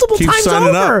champion multiple Keep times signing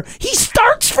over. up. He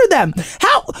starts for them.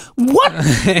 How?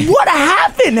 What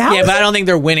happened? How Yeah, is but it- I don't think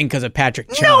they're winning because of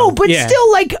Patrick Chung. No, but Yeah.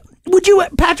 still, like,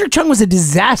 Patrick Chung was a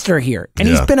disaster here, and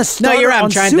he's Yeah. been a starter No, you're right. I'm on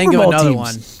trying to Super think of Bowl another teams.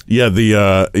 one. Yeah,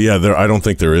 there. I don't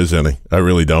think there is any. I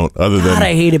really don't. Other than God,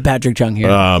 I hated Patrick Chung here.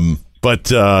 But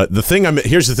the thing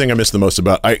here's the thing I missed the most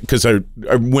about because I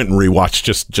went and rewatched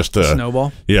just to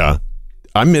Snowball? Yeah,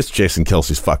 I missed Jason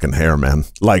Kelsey's fucking hair, man.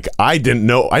 Like I didn't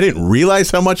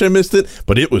realize how much I missed it,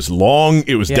 but it was long.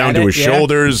 It was Yeah, down I to did- his yeah.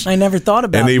 shoulders. I never thought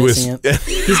about and he was. missing it.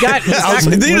 He's got. I was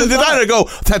like, I go,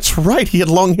 that's right. He had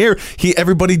long hair.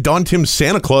 Everybody donned him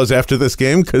Santa Claus after this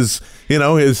game because he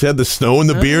had the snow in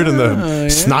the beard and the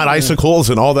snot icicles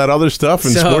and all that other stuff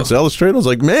in So- Sports Illustrated. I was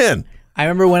like, man. I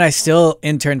remember when I still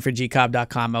interned for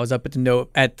gcobb.com. I was up at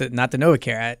not the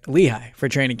NovaCare at Lehigh for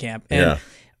training camp, and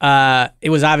it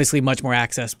was obviously much more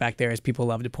access back there, as people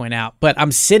love to point out. But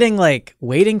I'm sitting like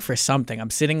waiting for something. I'm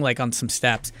sitting like on some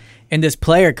steps, and this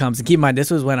player comes. And keep in mind,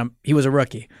 this was when he was a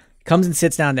rookie. Comes and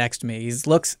sits down next to me.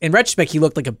 In retrospect, he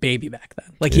looked like a baby back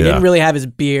then. Like he didn't really have his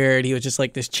beard. He was just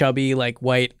like this chubby, like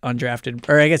white, undrafted,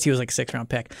 or I guess he was like a 6th round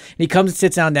pick. And he comes and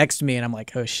sits down next to me, and I'm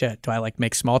like, oh shit, do I like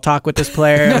make small talk with this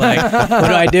player? Like, what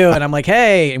do I do? And I'm like,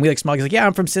 hey, and we like small. He's like, yeah,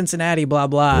 I'm from Cincinnati, blah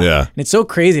blah. Yeah. And it's so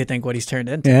crazy to think what he's turned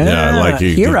into. Yeah, like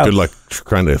hero. good luck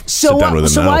trying to sit down with him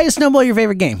So now. why is Snowball your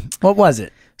favorite game? What was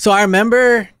it? So I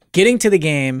remember getting to the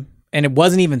game, and it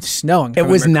wasn't even snowing. if I It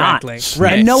was remember not. correctly.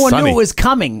 And no one Sunny. knew it was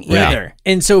coming either.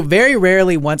 And so very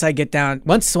rarely once I get to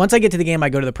the game, I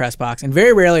go to the press box, and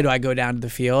very rarely do I go down to the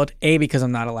field, A, because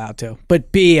I'm not allowed to,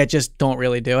 but B, I just don't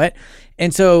really do it.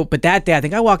 And so, but that day, I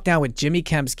think I walked down with Jimmy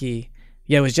Kemsky.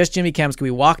 Yeah, it was just Jimmy Kemsky.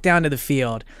 We walked down to the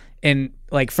field, and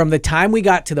like from the time we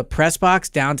got to the press box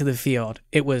down to the field,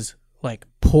 it was like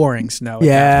pouring snow. at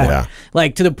that point.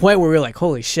 Like to the point where we were like,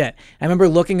 holy shit. I remember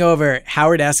looking over,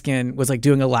 Howard Eskin was like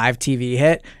doing a live TV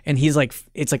hit, and he's like,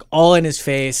 it's like all in his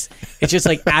face. It's just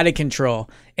like out of control.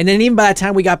 And then even by the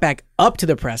time we got back up to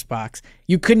the press box,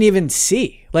 you couldn't even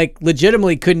see, like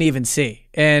legitimately couldn't even see.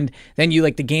 And then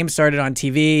the game started on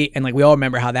TV, and like we all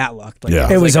remember how that looked. Like,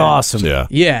 Yeah. It was like awesome. Yeah.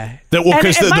 Yeah. That, well, And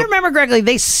 'cause if I remember correctly,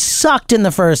 they sucked in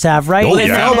the first half, right? Oh, And yeah.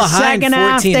 then Fell the behind second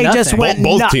half, they 14-0. just went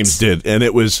both nuts. teams did, and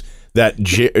it was that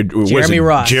Jeremy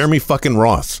Ross. Jeremy fucking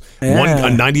Ross. Yeah. A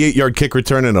 98-yard kick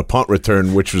return and a punt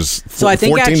return, which was So I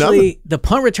think 14-0. actually the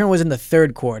punt return was in the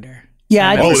third quarter. Yeah,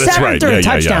 I think Oh, that's seventh right. or Yeah, yeah,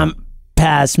 touchdown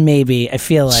pass, maybe. I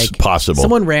feel like It's possible.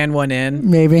 Someone ran one in.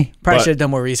 maybe. Probably But- should have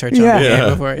done more research Yeah. on the yeah. game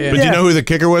before. Yeah. But do you know who the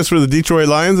kicker was for the Detroit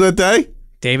Lions that day?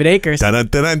 David Akers. Dun, dun,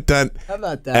 dun, dun. How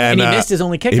about that? And he missed his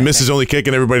only kick, He I missed think. his only kick,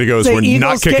 and everybody goes, The "We're not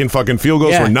Eagles kicking kick- fucking field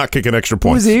goals. Yeah. We're not kicking extra Who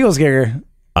was points." the Eagles kicker?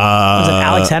 Was it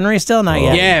Alex Henry still? Not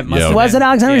yet. Yeah, it must Yeah. have Was been. it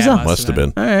Alex Henry Yeah, still? Must have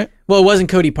been. All right. Well, it wasn't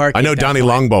Cody Parkey. I know at that Donnie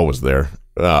point. Longbaugh was there,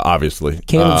 obviously.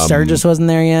 Caleb Sturgis wasn't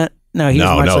there yet. No, he was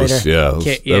No, much no, later.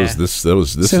 that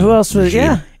was this. So who else was? regime.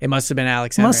 Yeah, It must have been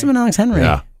Alex Henry. must have been Alex Henry.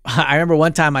 Yeah. I remember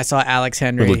one time I saw Alex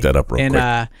Henry. Look that up real in,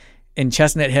 quick. In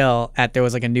Chestnut Hill, there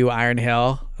was like a new Iron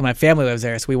Hill. And my family lives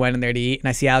there, so we went in there to eat, and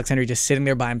I see Alex Henry just sitting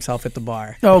there by himself at the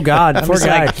bar. Oh God, I'm poor just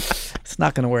guy. like, it's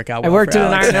not going to work out I well worked for at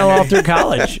an Alex Iron Hill Henry. all through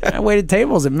college. I waited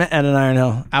tables at an Iron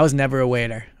Hill. I was never a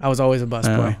waiter. I was always a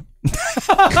busboy.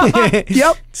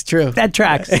 Yep, It's true. that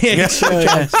tracks. It's true.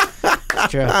 Yeah.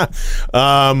 It's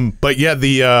true. But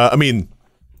yeah, I mean,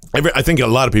 I think a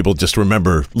lot of people just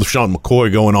remember LaShawn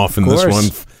McCoy going off in this course.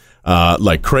 one.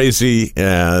 like crazy.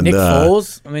 And Nick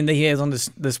Foles, I mean, he is on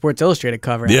the Sports Illustrated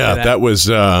cover. Yeah, that was.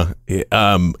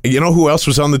 You know who else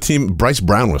was on the team? Bryce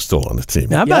Brown was still on the team.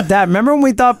 How about that? Remember when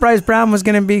we thought Bryce Brown was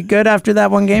going to be good after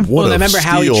that one game? Well, I remember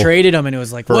how he traded him, and it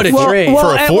was like, what a trade.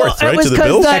 For a fourth, right, to the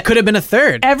Bills? That could have been a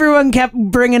third. Everyone kept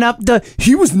bringing up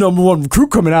he was number one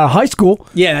recruit coming out of high school.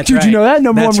 Yeah, that's Did right. you know that?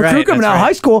 Number That's one recruit right, coming that's out of right.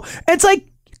 high school. And it's like,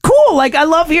 cool. Like, I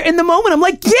love here in the moment. I'm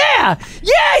like, yeah,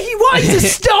 he was a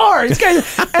star. This guy, and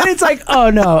it's like, oh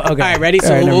no. Okay. All right, ready? So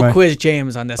never we'll mind. quiz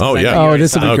James on this. Oh, yeah. Oh,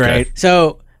 this will be Okay. great.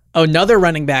 So another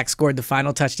running back scored the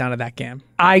final touchdown of that game.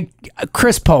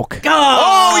 Chris Polk.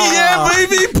 Oh yeah,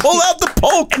 baby! Pull out the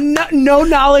Polk. No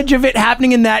knowledge of it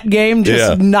happening in that game,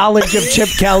 just knowledge of Chip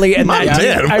Kelly and My that team.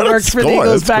 man, I what a worked for the score.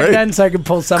 Eagles That's back great. then, so I could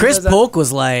pull some. Chris of those out. Polk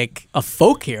was like a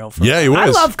folk hero. For Yeah, he was. I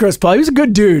love Chris Polk. He was a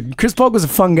good dude. Chris Polk was a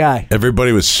fun guy.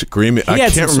 Everybody was screaming. He I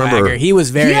had can't some remember. swagger. He was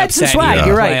very He had some upset. swag. He You're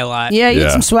didn't right. play a lot. Yeah, he Yeah.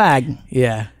 had some swag.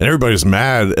 Yeah. And everybody was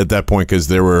mad at that point because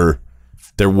I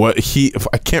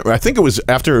think it was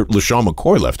after LaShawn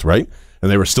McCoy left, right? And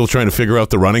they were still trying to figure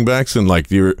out the running backs, and like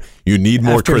you need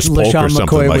more After Chris Polk LaShawn or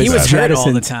something McCoy like was He that. was hurt all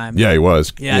jettisoned. the time. Yeah, he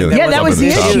was. Yeah, That was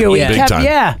the up at issue. top, He big kept, time.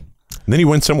 And then he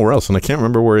went somewhere else, and I can't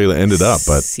remember where he ended up,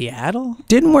 but Seattle?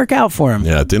 Didn't work out for him.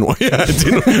 yeah, it didn't. Yeah, it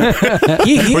didn't.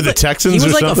 He Were the Texans he was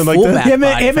or like a something like that? fullback Him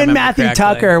body, if I and remember Matthew correctly.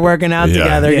 Tucker working out Yeah.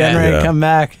 together, getting ready Yeah. to come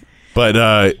back. But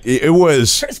it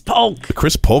was Chris Polk.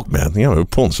 Chris Polk, man. Yeah, we're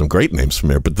pulling some great names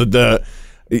from here. But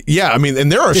I mean,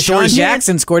 and there are Deshaun stories.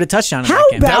 Jackson scored a touchdown in How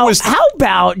that game.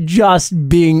 about just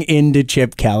being into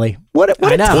Chip Kelly? What a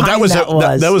I know. time Well, that was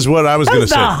that was what I was That going to was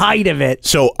say. the height of it.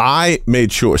 So I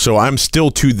made sure. So I'm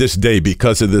still to this day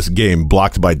because of this game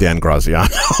blocked by Dan Graziano.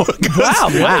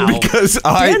 Wow. Because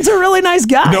Dan's a really nice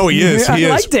guy. No, he is. I He is.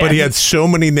 like Dan. But he had so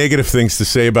many negative things to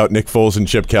say about Nick Foles and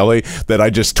Chip Kelly that I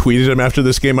just tweeted him after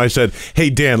this game. I said, "Hey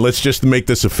Dan, let's just make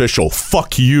this official.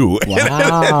 Fuck you." Wow.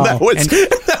 and that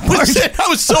was it. I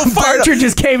was so fired up. Archer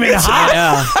just came in hot.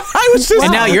 Yeah. I was just.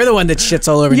 And now you're the one that shits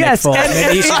all over Yes, Nick Foles. and-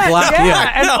 Maybe he should and- block yeah, you.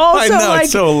 and No, also I know, like,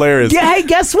 it's so hilarious. Yeah, hey,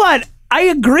 guess what? I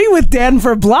agree with Dan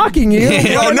for blocking you.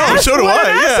 Oh, no, so do What I,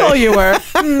 an yeah. asshole you were.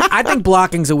 I think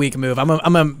blocking's a weak move. I'm a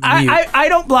mute. I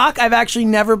don't block. I've actually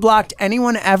never blocked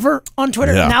anyone ever on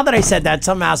Twitter. Yeah. Now that I said that,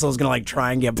 some asshole's gonna like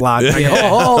try and get blocked. Like,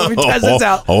 let me test this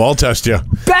out. Oh, I'll test you.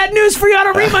 Bad news for you. I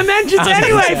don't read my mentions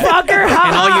anyway, fucker.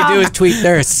 and all you do is tweet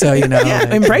thirst, so you know. Yeah,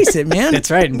 embrace it, man.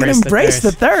 That's right, You gotta embrace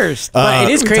the thirst. But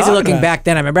it is what crazy we're talking looking about. back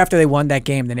then. I remember after they won that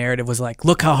game, the narrative was like,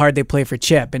 "Look how hard they play for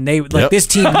Chip," and they like Yep. this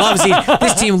team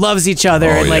loves each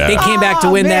other, Oh, and like yeah. they came back to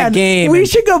win that Man, game. We and-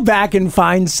 should go back and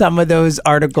find some of those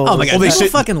articles. Oh my God. Well, People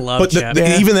fucking love but Chip.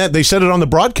 even that they said it on the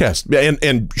broadcast,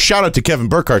 and shout out to Kevin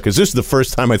Burkhardt because this is the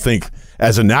first time I think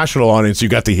as a national audience you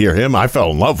got to hear him. I fell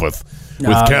in love with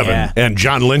Kevin, yeah. and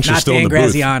John Lynch is Not still Dan in the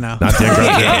Graziano. booth. Not Dan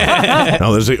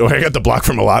Graziano. No, I got the block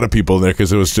from a lot of people there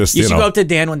because it was just you should know. go up to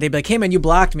Dan one day, and be like, "Hey man, you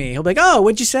blocked me." He'll be like, "Oh,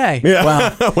 what'd you say?" Yeah.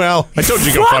 Well, well, I told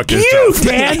you to go Fuck fuck you, yourself.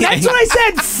 Dan. That's what I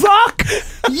said. Fuck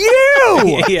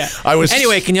you. yeah. I was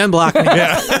Anyway, can you unblock me?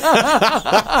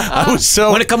 I was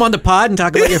so, Want to come on the pod and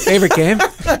talk about your favorite game?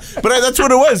 but that's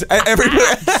what it was.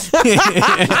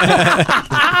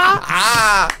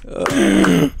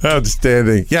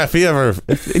 Outstanding. Yeah,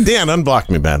 if Dan unblocked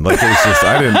me, man. Like it was just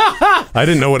I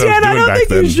didn't know what Dan, I I was doing don't back think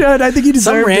then. you should. I think you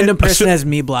Some deserve random it. person has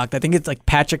me blocked. I think it's like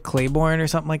Patrick Claiborne or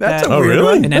something like That's that. a Oh, weird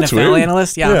really? one. An That's NFL weird.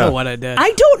 analyst. Yeah, I don't Yeah. know what I did.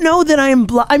 I don't know that I am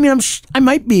blocked. I mean, I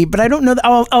might be, but I don't know that. I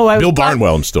was Bill blocked.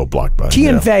 Barnwell, I'm still blocked by. T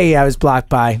and yeah. Faye, I was blocked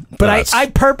by, but That's- I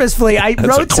purposefully a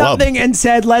wrote club. something and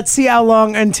said, "Let's see how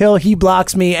long until he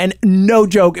blocks me." And no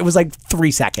joke, it was like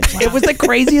 3 seconds. It was the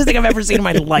craziest thing I've ever seen in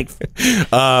my life.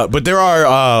 But there are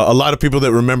a lot of people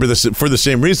that remember this for the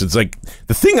same reasons. Like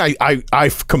the thing I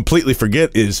completely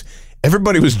forget is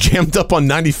everybody was jammed up on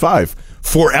 95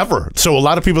 forever. So a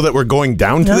lot of people that were going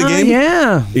down to the game.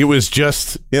 Yeah. It was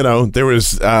just, there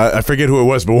was, I forget who it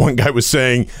was, but one guy was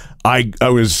saying, I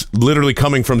was literally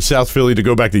coming from South Philly to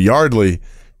go back to Yardley,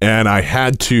 and I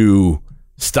had to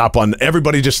stop on,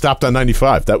 everybody just stopped on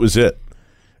 95. That was it.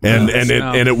 And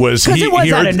it was, Because it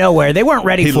was out of nowhere. They weren't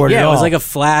ready for it at yeah, it all. was like a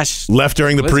flash. left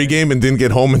during the pregame and didn't get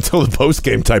home until the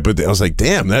postgame type of thing. I was like,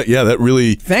 damn, that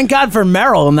really. Thank God for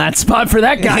Merrill in that spot for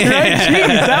that guy, right?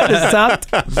 Jeez, that would have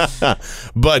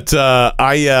sucked. But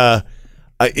I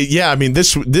mean,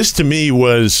 this to me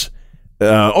was,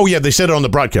 they said it on the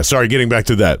broadcast. Sorry, getting back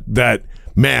to that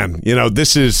man,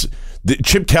 this is.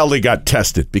 Chip Kelly got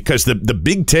tested because the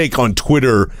big take on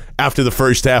Twitter after the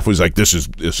first half was like, this is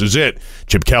it.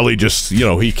 Chip Kelly just,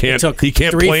 he can't Took play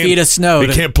 3 feet of snow He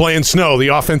to- can't play in snow. The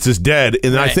offense is dead.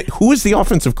 And I Right. think who was the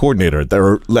offensive coordinator at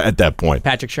that point?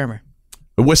 Patrick Shermer.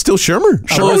 It was still Shermer.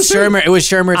 It was Shermer. It was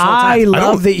Shermer's whole time. I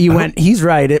love that you went. He's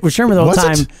right. It was Shermer the whole Was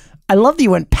time. it? I love that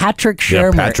you went Patrick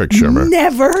Shermer. Yeah, Patrick Shermer.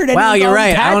 Never heard anyone Wow, you're call him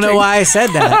right. I don't know Patrick. why I said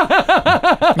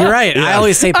that. You're right. I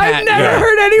always say Pat. I've never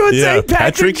heard anyone say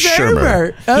Patrick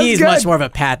Shermer. That was He's good. much more of a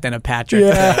Pat than a Patrick.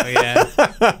 Yeah.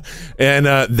 Yeah. And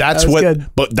that's was what. good.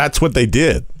 But that's what they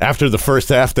did after the first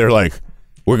half. They're like,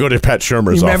 we're going to Pat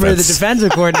Shermer's You remember offense. the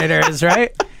defensive coordinator is,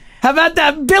 right? How about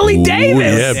that Billy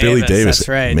Davis? Yeah, Billy Davis. That's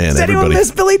right. Man, Does anyone everybody.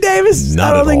 miss Billy Davis?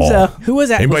 Not I don't at think all. so. Who was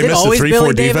that? Anybody was it miss the always 3-4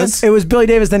 Billy defense? Davis? It was Billy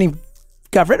Davis, then he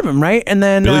got rid of him, right? And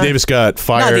then Billy Davis got No,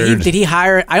 fired. did he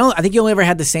hire? I think he only ever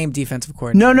had the same defensive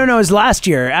coordinator. No, it was last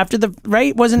year. After the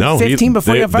right? Wasn't it 15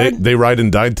 before they, he got fired? They ride and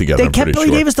died together. They I'm kept pretty Billy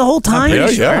sure. Davis the whole time? Yeah,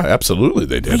 pretty yeah, sure. absolutely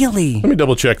they did. Really? Let me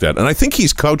double check that. And I think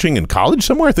he's coaching in college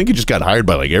somewhere. I think he just got hired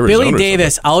by like Arizona. Billy or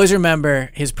Davis, something. I always remember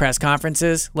his press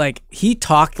conferences. Like, he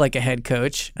talked like a head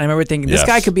coach. And I remember thinking, this Yes.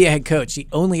 guy could be a head coach. The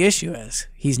only issue is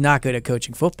he's not good at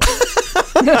coaching football.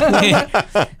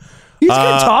 He's a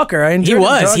good talker. I enjoyed He him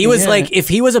was. talking, He was yeah. like, if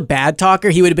he was a bad talker,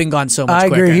 he would have been gone so much I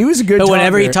agree. quicker. He was a good But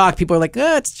whenever he talker. talked, people were like,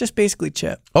 it's just basically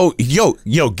Chip. Oh,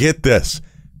 yo, get this.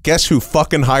 Guess who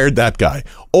fucking hired that guy?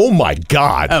 Oh my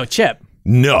God. Oh, Chip.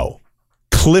 No.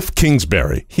 Cliff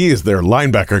Kingsbury. He is their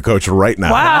linebacker coach right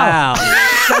now. Wow. Wow.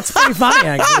 That's pretty funny,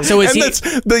 actually. So is And he?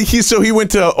 that's so he went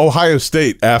to Ohio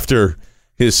State after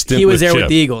his stint He was with there Chip. with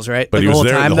the Eagles, right? But Like he the was whole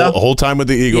there time, the though? whole time with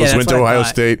the Eagles, Yeah, went that's to what I Ohio thought.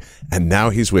 State, and now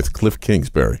he's with Cliff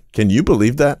Kingsbury. Can you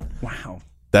believe that? Wow.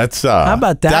 That's How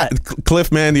about that?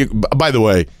 Cliff, man. By the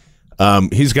way,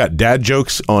 he's got dad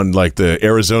jokes on like the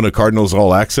Arizona Cardinals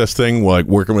All Access thing, like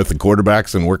working with the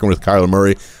quarterbacks and working with Kyler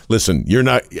Murray. Listen, you're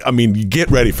not. I mean, you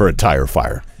get ready for a tire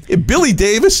fire. If Billy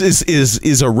Davis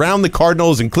is around the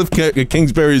Cardinals and Cliff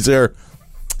Kingsbury's there,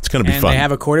 it's going to be And fun. they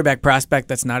have a quarterback prospect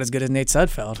that's not as good as Nate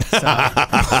Sudfeld. So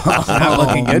it's not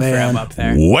looking good for him up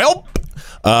there. Welp.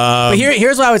 But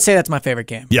here's why I would say that's my favorite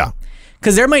game. Yeah.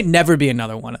 Because there might never be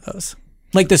another one of those.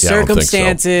 Like the Yeah, I don't think so.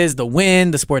 circumstances, the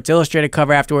win, the Sports Illustrated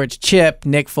cover afterwards, Chip,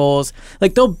 Nick Foles.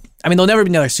 Like they'll never be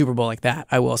another Super Bowl like that,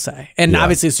 I will say. And Yeah.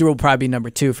 obviously the Super Bowl will probably be number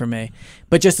 2 for me.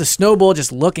 But just the Snow Bowl,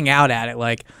 just looking out at it,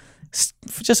 like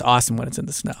just awesome when it's in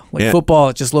the snow. Like Yeah. football,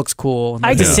 it just looks cool. I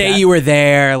Like, to get say that. you were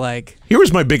there, like Here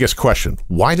was my biggest question: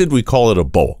 why did we call it a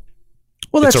bowl?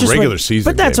 Well, It's that's a just regular what, season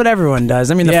But that's game. what everyone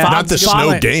does. I mean, the Yeah. fog, Not the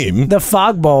snow game. The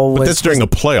Fog Bowl But was. that's during a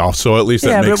playoff, so at least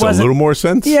Yeah, that but it makes a wasn't- little more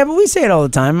sense. Yeah, but we say it all the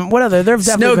time. What other? There have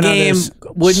Snow definitely been game others.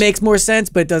 would make more sense,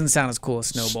 but it doesn't sound as cool as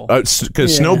Snow Bowl.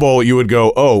 Because Snow Bowl, you would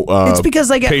go, It's because,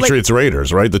 like, Patriots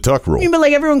Raiders, right? The Tuck rule. I mean, but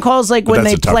like everyone calls like But when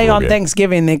that's they a tough play rule on game.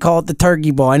 Thanksgiving, they call it the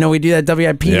Turkey Bowl. I know we do that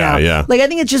WIP Yeah, now. yeah. Like I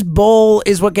think it's just bowl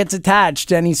is what gets attached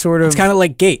to any sort of. It's kind of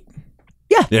like Gate.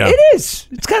 yeah, Yeah. it is.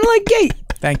 It's kind of like gate.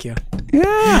 Thank you.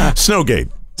 Yeah. Snowgate.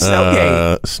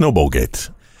 Snowgate. Snowballgate.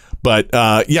 But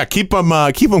yeah, keep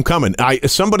them coming.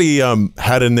 Somebody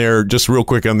had in there just real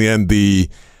quick on the end the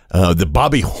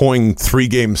Bobby Hoying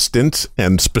 3-game stint,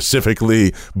 and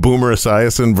specifically Boomer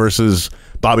Esiason versus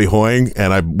Bobby Hoying,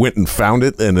 and I went and found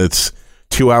it, and it's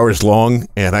 2 hours long.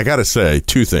 And I got to say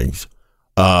 2 things.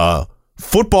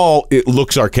 Football, it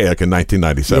looks archaic in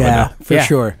 1997 Yeah, now. for Yeah.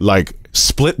 sure. Like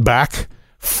split back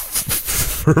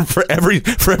for every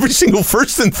single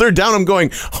first and third down. I'm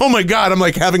going, oh my God, I'm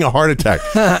like having a heart attack.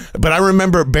 But I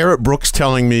remember Barrett Brooks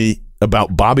telling me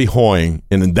about Bobby Hoying,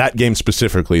 and in that game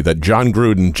specifically, that John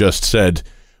Gruden just said,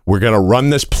 we're going to run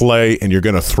this play and you're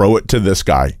going to throw it to this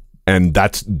guy. And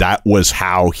that was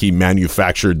how he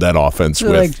manufactured that offense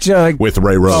with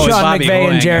Ray Rose. Sean Bobby McVay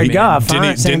Hoying, and Jared I mean, Goff. Didn't huh?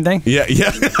 he- Same thing. Yeah,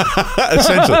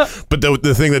 essentially. But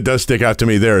the thing that does stick out to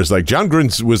me there is like John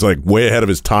Gruden was like way ahead of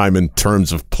his time in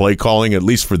terms of play calling, at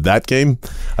least for that game.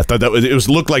 I thought it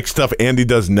looked like stuff Andy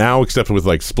does now, except with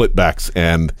like split backs,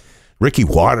 and Ricky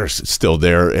Waters is still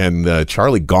there, and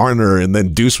Charlie Garner, and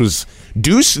then Deuce.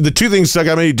 The 2 things stuck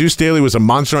out to me. Deuce Staley was a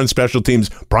monster on special teams.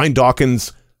 Brian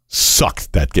Dawkins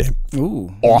sucked that game.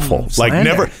 Ooh, Awful. Like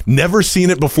slander. never seen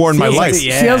it before in my Feels life. like-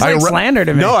 yeah. Feels like I re- slander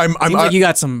to me. No, I'm Seems like you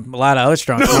got a lot of other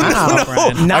strong. Wow.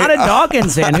 Brian. Not a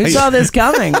Dawkins fan. Who saw this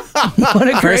coming? What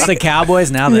a First the crazy.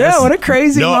 Cowboys, now this. Yeah, what a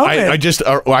crazy No, moment.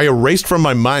 I erased from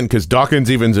my mind because Dawkins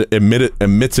even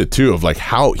admits it too, of like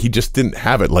how he just didn't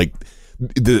have it. Like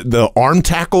the arm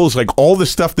tackles, like all the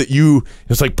stuff that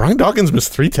it's like Brian Dawkins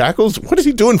missed 3 tackles. What is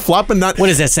he doing flopping? What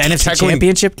is this, the NFC tackling-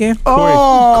 Championship game?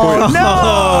 Oh, no.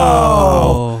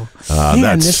 Oh. Man,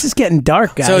 that's this is getting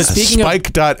dark, guys. So speaking of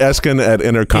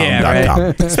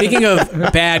Spike.eskin@intercom.com. Speaking of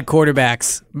bad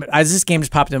quarterbacks, this game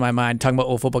just popped in my mind talking about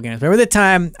old football games. Remember the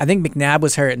time I think McNabb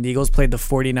was hurt and the Eagles played the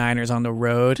 49ers on the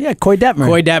road? yeah, Coy Detmer.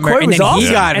 Coy Detmer. And was then awesome.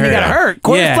 he got and hurt. he got hurt.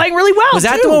 Coy was Yeah. playing really well, Was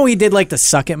that too. the one we did like the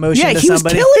suck it motion Yeah, to he was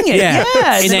somebody? killing it. Yeah,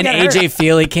 And then he got AJ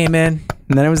Feely came in.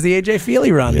 And then it was the A.J.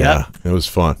 Feely run. Yeah, it was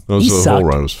fun. The whole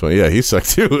run was fun. Yeah, he sucked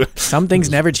too. Some things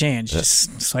never change.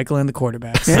 Just cycle in the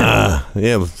quarterbacks.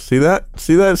 Yeah, see that?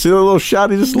 See that little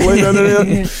shot he just laid under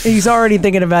there? He's already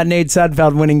thinking about Nate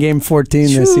Sudfeld winning game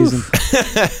 14 this season.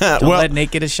 Don't let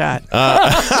Nate get a shot.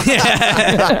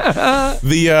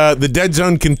 The Dead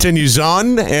Zone continues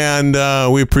on,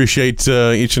 and we appreciate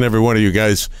each and every one of you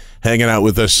guys hanging out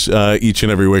with us each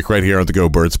and every week right here on the Go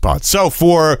Birds Pod. So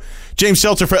for James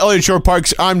Seltzer, for Elliott Shore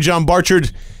Parks, I'm John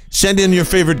Barchard. Send in your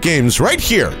favorite games right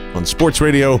here on Sports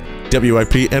Radio,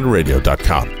 WIP, and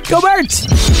radio.com. Go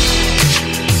Birds!